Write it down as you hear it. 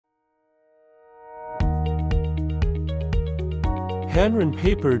Hanrun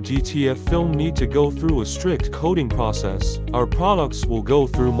paper DTF film need to go through a strict coating process. Our products will go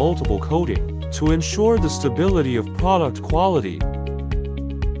through multiple coating to ensure the stability of product quality.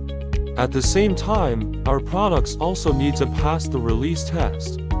 At the same time, our products also need to pass the release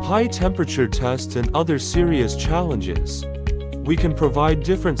test, high temperature test and other serious challenges. We can provide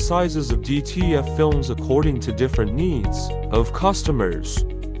different sizes of DTF films according to different needs of customers.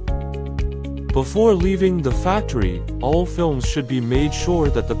 Before leaving the factory, all films should be made sure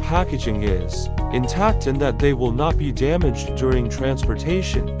that the packaging is intact and that they will not be damaged during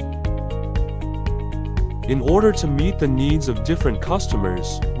transportation. In order to meet the needs of different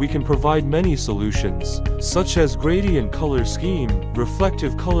customers, we can provide many solutions, such as gradient color scheme,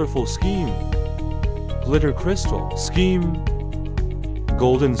 reflective colorful scheme, glitter crystal scheme,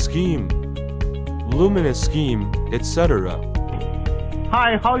 golden scheme, luminous scheme, etc.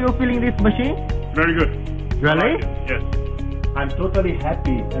 Hi, how are you feeling this machine? Very good. Really? Yes. I'm totally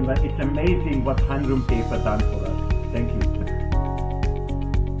happy, and it's amazing what Hanrun paper done for us. Thank you.